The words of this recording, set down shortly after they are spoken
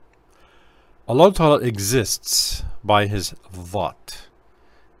Allah Ta'ala exists by His Dhat.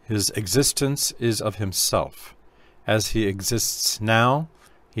 His existence is of Himself. As He exists now,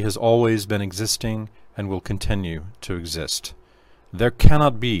 He has always been existing and will continue to exist. There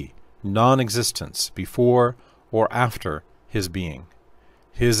cannot be non-existence before or after His being.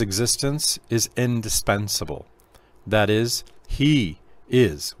 His existence is indispensable. That is, He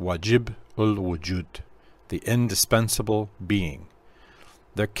is Wajib ul-Wujud, the indispensable being.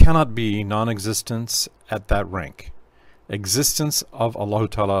 There cannot be non-existence at that rank. Existence of Allah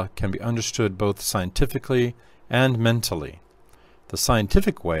Ta'ala can be understood both scientifically and mentally. The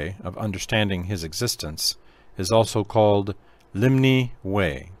scientific way of understanding His existence is also called Limni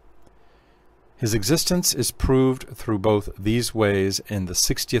way. His existence is proved through both these ways in the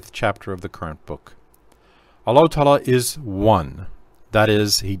 60th chapter of the current book. Allah Ta'ala is one. That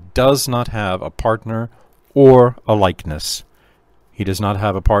is, He does not have a partner or a likeness. He does not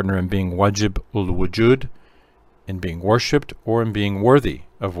have a partner in being Wajib ul-Wujud, in being worshipped, or in being worthy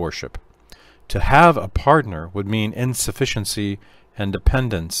of worship. To have a partner would mean insufficiency and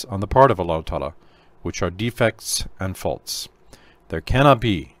dependence on the part of Allah Ta'ala, which are defects and faults. There cannot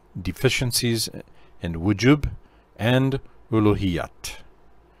be deficiencies in wujub and uluhiyat.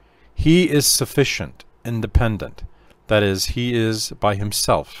 He is sufficient, independent, that is, He is by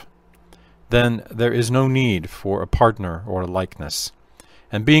Himself. Then there is no need for a partner or a likeness,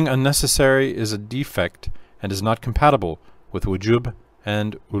 and being unnecessary is a defect and is not compatible with wujub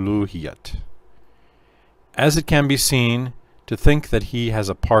and uluhiyat. As it can be seen, to think that He has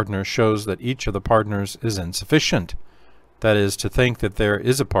a partner shows that each of the partners is insufficient. That is, to think that there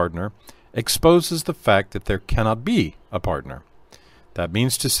is a partner exposes the fact that there cannot be a partner. That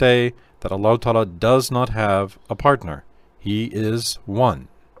means to say that Allah Ta'ala does not have a partner. He is one.